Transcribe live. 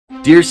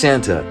Dear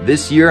Santa,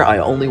 this year I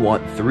only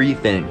want 3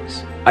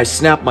 things. I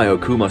snapped my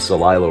Okuma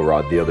Salilo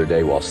rod the other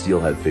day while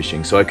steelhead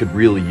fishing, so I could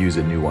really use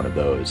a new one of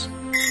those.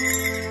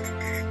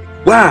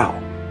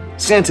 Wow!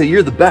 Santa,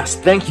 you're the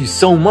best. Thank you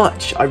so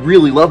much. I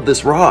really love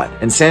this rod.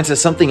 And Santa,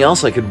 something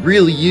else I could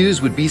really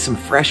use would be some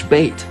fresh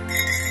bait.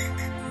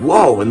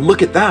 Whoa, and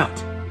look at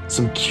that!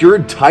 Some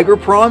cured tiger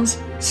prawns?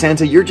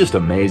 Santa, you're just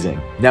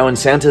amazing. Now, and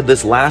Santa,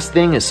 this last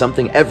thing is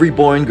something every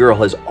boy and girl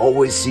has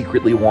always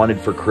secretly wanted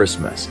for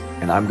Christmas.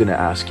 And I'm gonna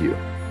ask you,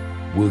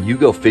 will you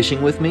go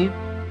fishing with me?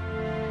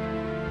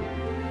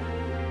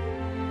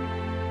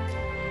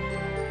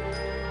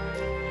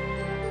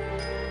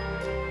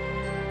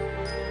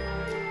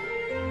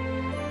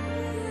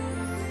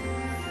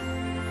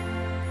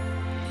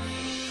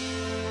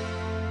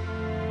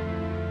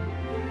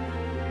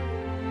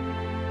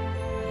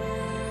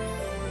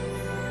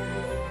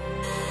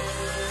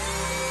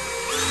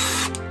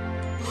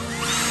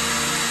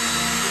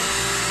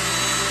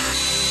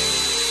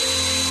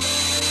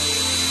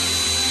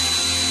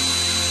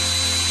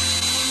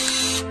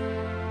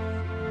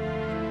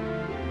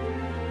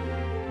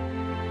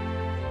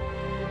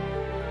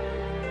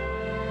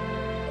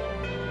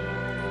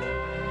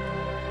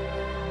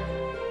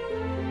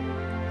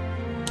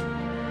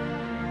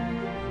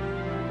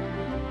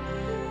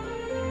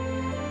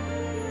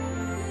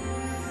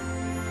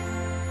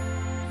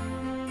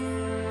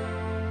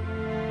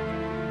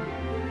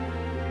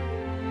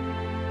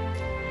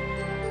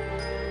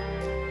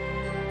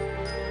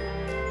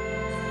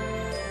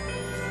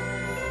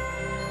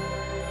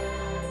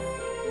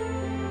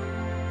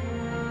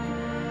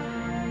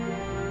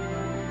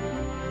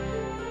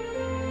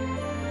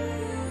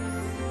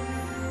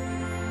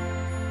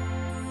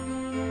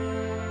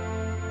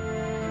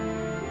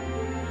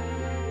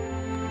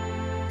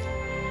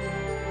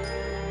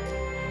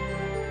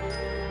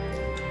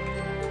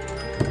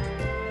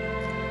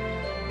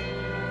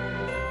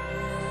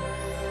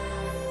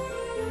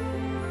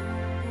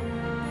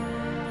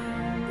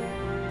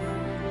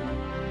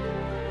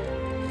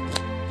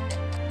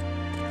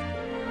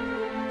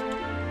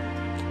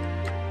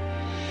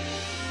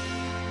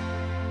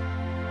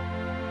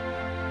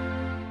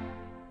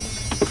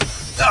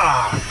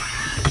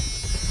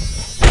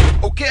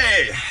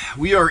 Okay,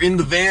 we are in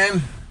the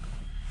van.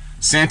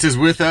 Santa's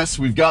with us.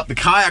 We've got the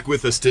kayak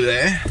with us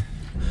today.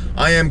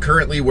 I am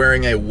currently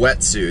wearing a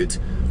wetsuit,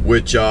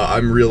 which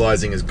I'm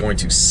realizing is going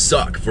to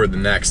suck for the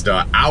next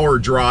hour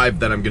drive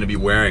that I'm going to be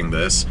wearing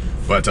this.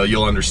 But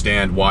you'll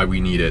understand why we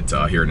need it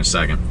here in a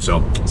second.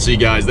 So, see you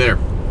guys there.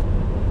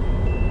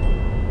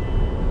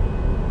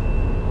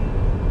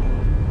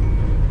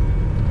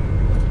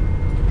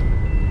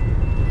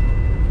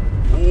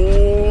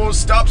 Oh,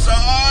 stop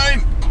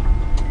sign!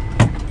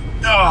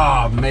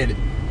 Oh, made it.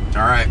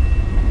 All right.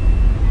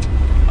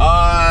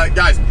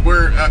 Guys,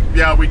 we're,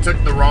 yeah, we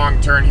took the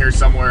wrong turn here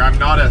somewhere. I'm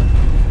not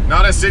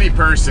a city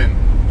person.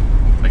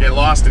 I get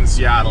lost in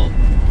Seattle.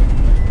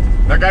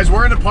 Now, guys,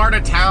 we're in a part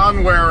of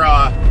town where,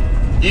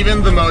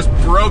 even the most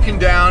broken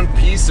down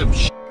piece of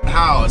shit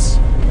house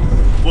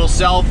will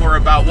sell for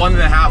about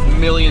 $1.5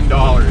 million.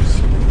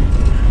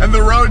 And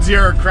the roads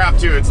here are crap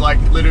too. It's like,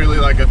 literally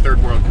like a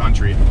third world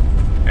country.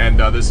 And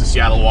this is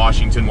Seattle,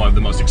 Washington, one of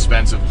the most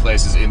expensive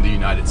places in the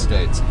United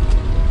States.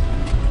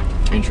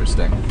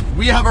 Interesting.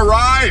 We have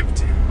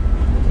arrived!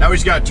 Now we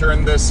just gotta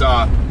turn this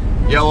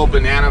yellow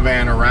banana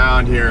van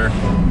around here.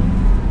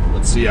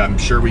 Let's see, I'm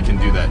sure we can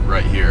do that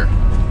right here.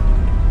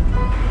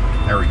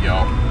 There we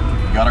go.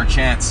 We got our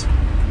chance.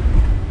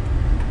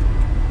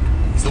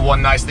 It's the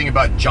one nice thing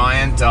about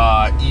giant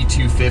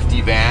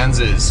E250 vans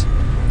is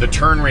the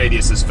turn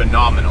radius is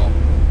phenomenal.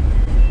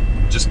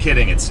 Just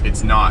kidding,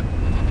 it's not.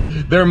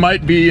 There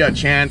might be a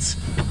chance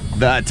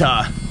that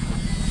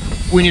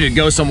we need to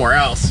go somewhere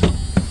else.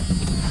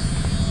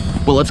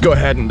 But let's go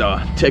ahead and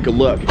take a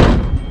look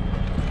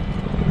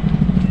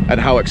at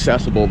how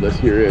accessible this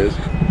here is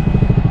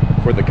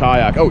for the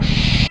kayak. Oh,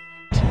 shit.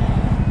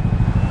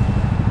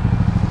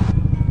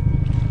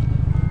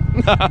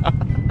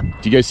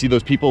 Do you guys see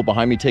those people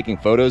behind me taking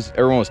photos?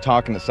 Everyone was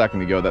talking a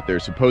second ago that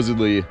there's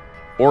supposedly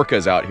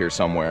orcas out here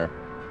somewhere.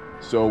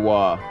 So,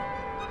 I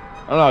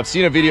don't know, I've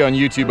seen a video on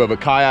YouTube of a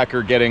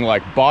kayaker getting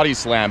like body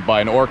slammed by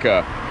an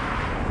orca.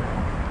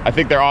 I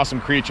think they're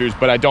awesome creatures,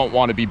 but I don't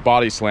want to be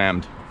body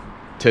slammed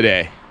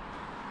today.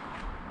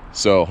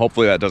 So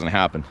hopefully that doesn't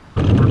happen.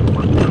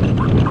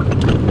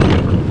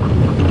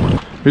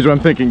 Here's what I'm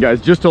thinking,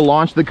 guys. Just to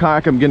launch the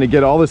kayak, I'm gonna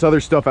get all this other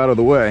stuff out of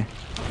the way.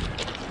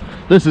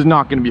 This is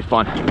not gonna be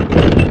fun.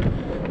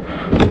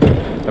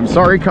 I'm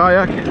sorry,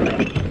 kayak.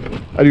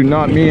 I do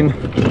not mean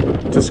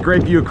to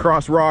scrape you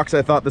across rocks.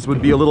 I thought this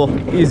would be a little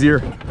easier.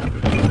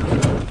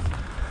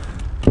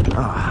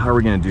 How are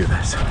we gonna do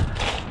this?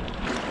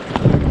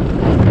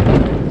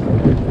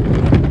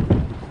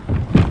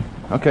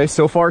 Okay,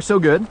 so far so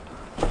good.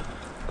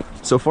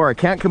 So far I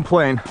can't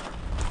complain.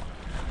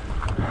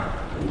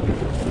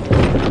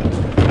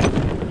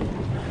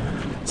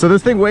 So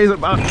this thing weighs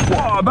about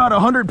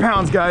 100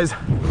 pounds, guys.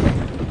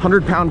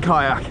 100-pound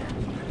kayak.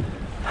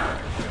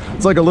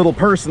 It's like a little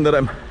person that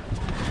I'm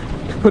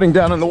putting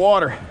down in the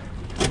water.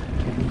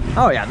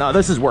 Oh yeah, no,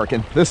 this is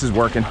working. This is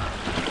working.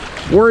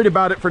 Worried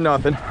about it for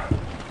nothing.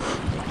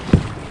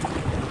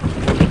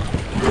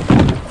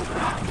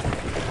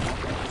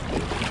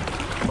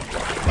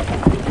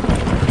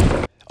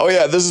 Oh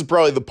yeah, this is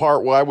probably the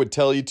part where I would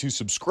tell you to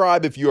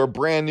subscribe if you are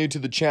brand new to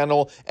the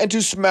channel and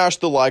to smash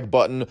the like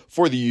button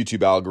for the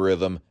YouTube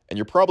algorithm. And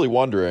you're probably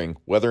wondering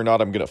whether or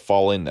not I'm gonna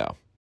fall in now.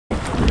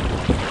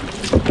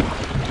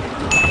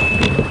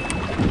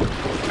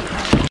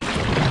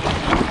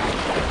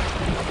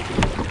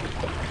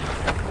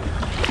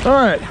 All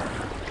right,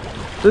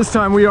 this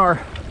time we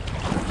are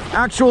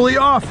actually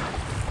off.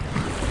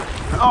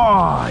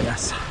 Oh,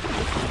 yes.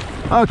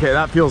 Okay,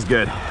 that feels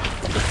good.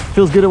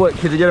 Feels good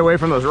to get away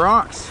from those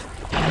rocks.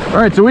 All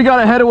right, so we got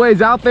a head of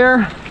ways out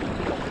there,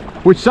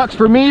 which sucks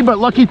for me, but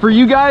lucky for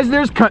you guys,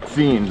 there's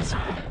cutscenes.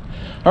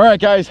 All right,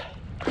 guys,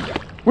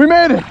 we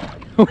made it.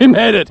 We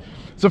made it.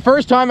 It's the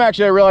first time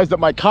actually I realized that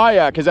my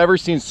kayak has ever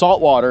seen salt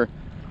water.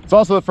 It's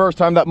also the first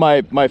time that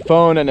my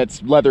phone and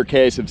its leather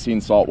case have seen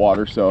salt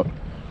water, so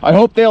I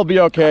hope they'll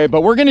be okay,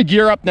 but we're gonna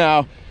gear up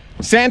now.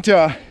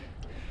 Santa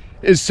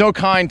is so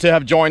kind to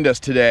have joined us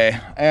today,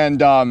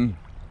 and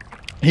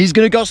he's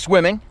gonna go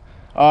swimming.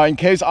 In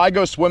case I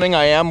go swimming,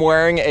 I am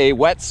wearing a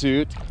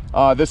wetsuit.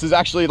 This is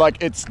actually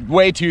like, it's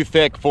way too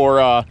thick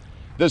for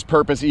this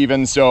purpose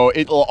even, so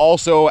it'll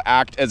also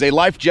act as a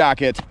life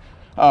jacket,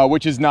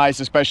 which is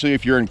nice, especially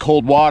if you're in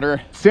cold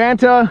water.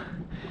 Santa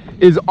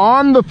is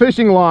on the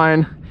fishing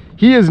line.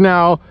 He is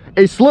now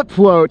a slip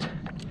float,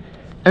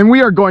 and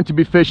we are going to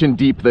be fishing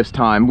deep this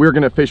time. We're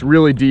gonna fish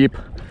really deep.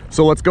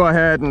 So let's go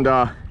ahead and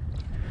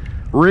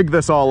rig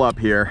this all up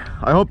here.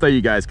 I hope that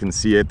you guys can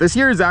see it. This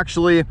here is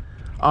actually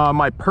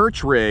my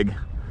perch rig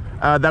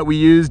that we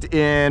used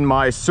in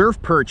my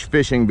surf perch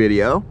fishing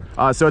video.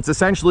 So it's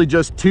essentially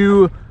just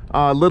two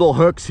little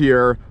hooks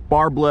here,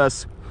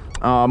 barbless,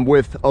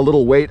 with a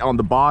little weight on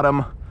the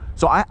bottom.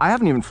 So I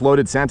haven't even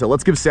floated Santa.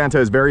 Let's give Santa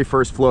his very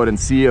first float and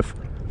see if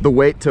the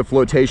weight to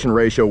flotation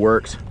ratio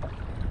works.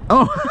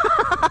 Oh,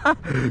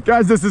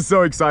 guys, this is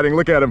so exciting.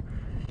 Look at him.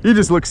 He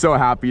just looks so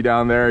happy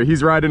down there.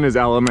 He's right in his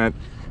element.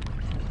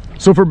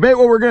 So for bait,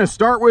 what we're gonna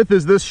start with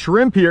is this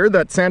shrimp here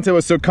that Santa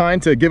was so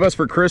kind to give us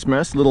for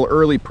Christmas, a little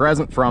early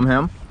present from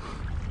him.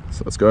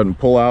 So let's go ahead and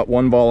pull out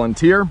one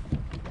volunteer.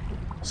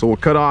 So we'll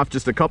cut off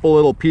just a couple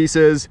little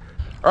pieces.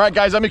 All right,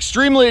 guys, I'm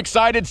extremely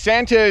excited.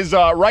 Santa is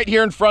right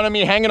here in front of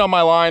me, hanging on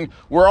my line.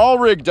 We're all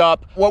rigged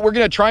up. What we're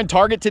gonna try and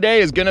target today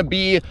is gonna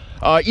be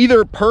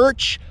either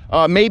perch,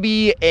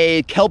 maybe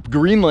a kelp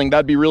greenling.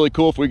 That'd be really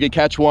cool if we could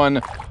catch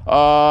one.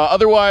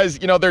 Otherwise,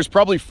 you know, there's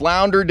probably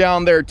flounder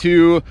down there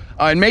too,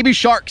 and maybe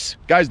sharks.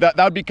 Guys, that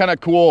would be kind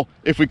of cool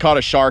if we caught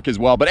a shark as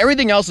well. But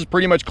everything else is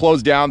pretty much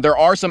closed down. There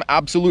are some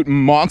absolute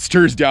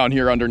monsters down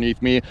here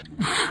underneath me.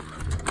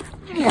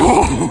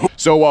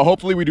 So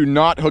hopefully we do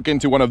not hook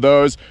into one of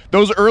those.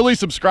 Those early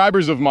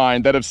subscribers of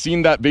mine that have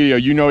seen that video,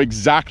 you know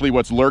exactly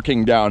what's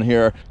lurking down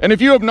here. And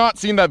if you have not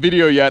seen that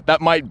video yet,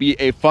 that might be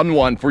a fun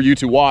one for you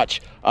to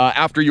watch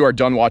after you are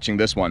done watching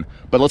this one.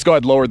 But let's go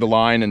ahead and lower the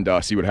line and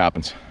see what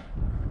happens.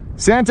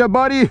 Santa,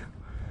 buddy,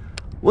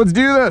 let's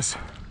do this.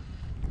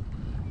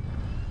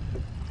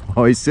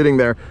 Oh, he's sitting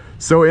there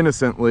so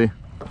innocently.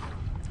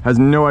 Has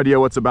no idea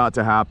what's about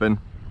to happen.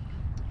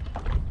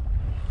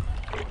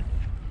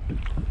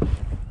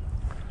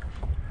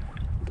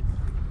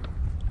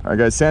 All right,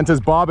 guys,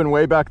 Santa's bobbing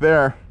way back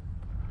there.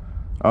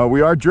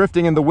 We are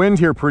drifting in the wind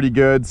here pretty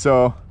good,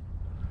 so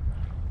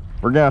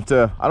we're gonna have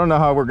to, I don't know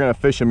how we're gonna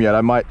fish him yet.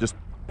 I might just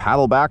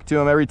paddle back to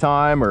him every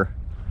time, but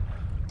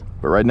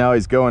right now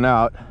he's going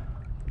out.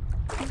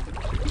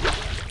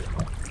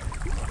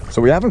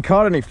 So we haven't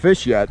caught any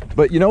fish yet,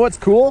 but you know what's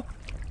cool?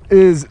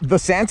 Is the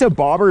Santa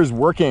bobber is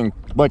working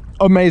like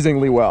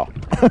amazingly well.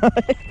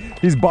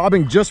 He's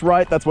bobbing just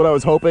right. That's what I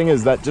was hoping,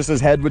 is that just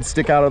his head would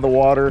stick out of the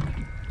water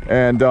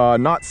and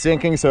not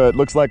sinking, so it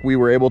looks like we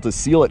were able to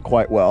seal it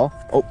quite well.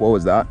 Oh, what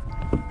was that?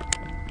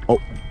 Oh,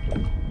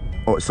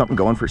 is something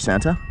going for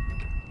Santa?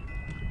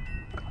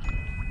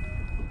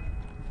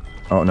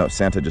 Oh no,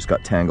 Santa just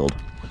got tangled.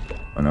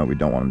 Oh no, we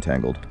don't want him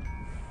tangled.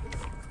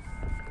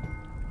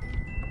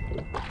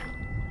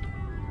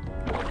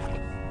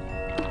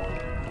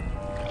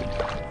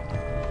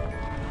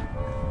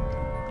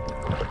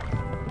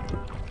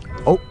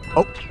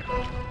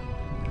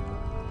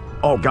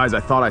 Oh, guys, I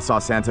thought I saw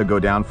Santa go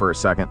down for a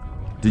second.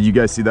 Did you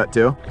guys see that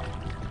too?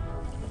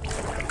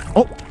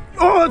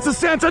 Oh, it's a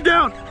Santa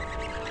down!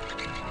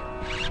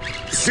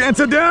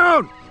 Santa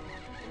down!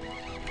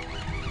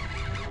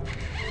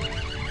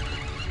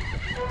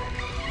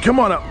 Come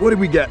on up, what did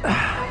we get?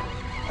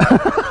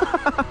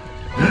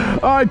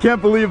 Oh, I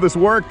can't believe this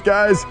worked,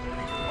 guys.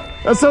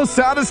 That's so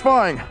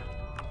satisfying.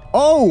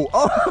 Oh,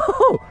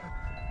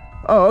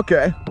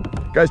 okay.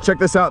 Guys, check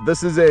this out.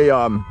 This is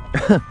a,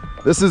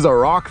 this is a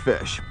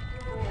rockfish.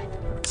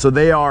 So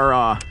they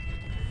are,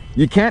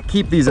 you can't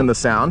keep these in the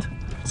sound.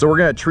 So we're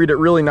gonna treat it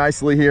really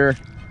nicely here.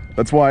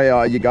 That's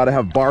why you gotta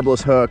have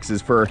barbless hooks,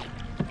 is for,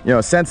 you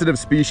know, sensitive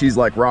species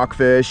like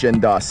rockfish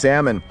and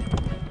salmon.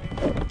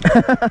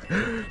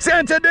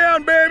 Santa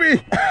down,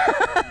 baby!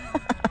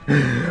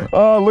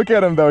 Oh, look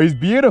at him though, he's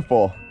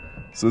beautiful.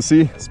 So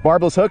see,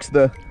 barbless hooks,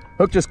 the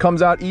hook just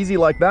comes out easy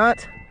like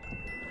that.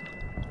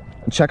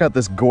 And check out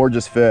this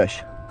gorgeous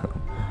fish.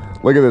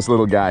 Look at this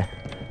little guy.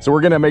 So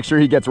we're gonna make sure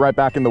he gets right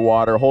back in the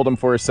water, hold him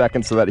for a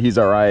second so that he's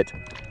all right.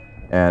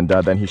 And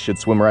then he should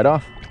swim right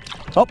off.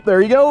 Oh,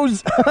 there he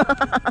goes.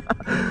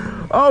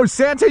 Oh,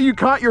 Santa, you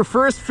caught your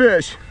first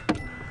fish.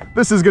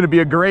 This is gonna be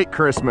a great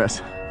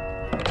Christmas.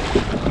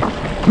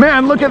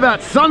 Man, look at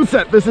that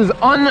sunset. This is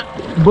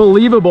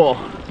unbelievable.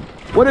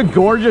 What a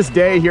gorgeous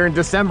day here in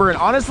December. And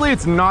honestly,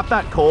 it's not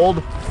that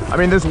cold. I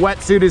mean, this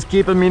wetsuit is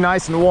keeping me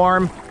nice and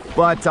warm.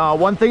 But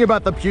one thing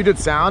about the Puget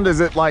Sound is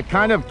it like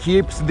kind of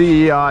keeps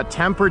the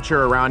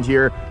temperature around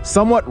here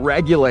somewhat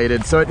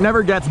regulated. So it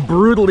never gets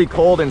brutally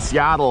cold in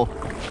Seattle.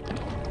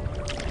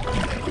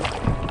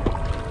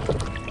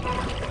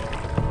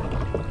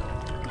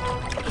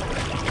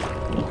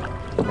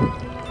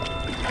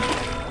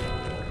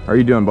 How are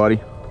you doing, buddy?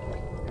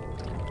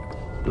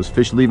 Those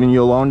fish leaving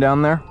you alone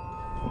down there?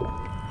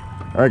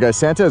 All right, guys,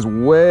 Santa is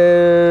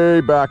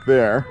way back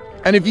there.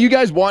 And if you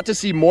guys want to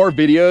see more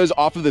videos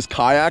off of this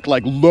kayak,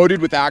 like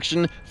loaded with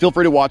action, feel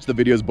free to watch the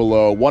videos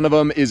below. One of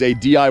them is a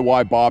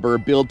DIY bobber,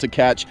 build to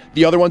catch.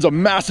 The other one's a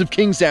massive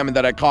king salmon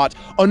that I caught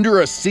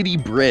under a city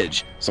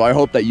bridge. So I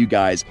hope that you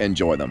guys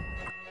enjoy them.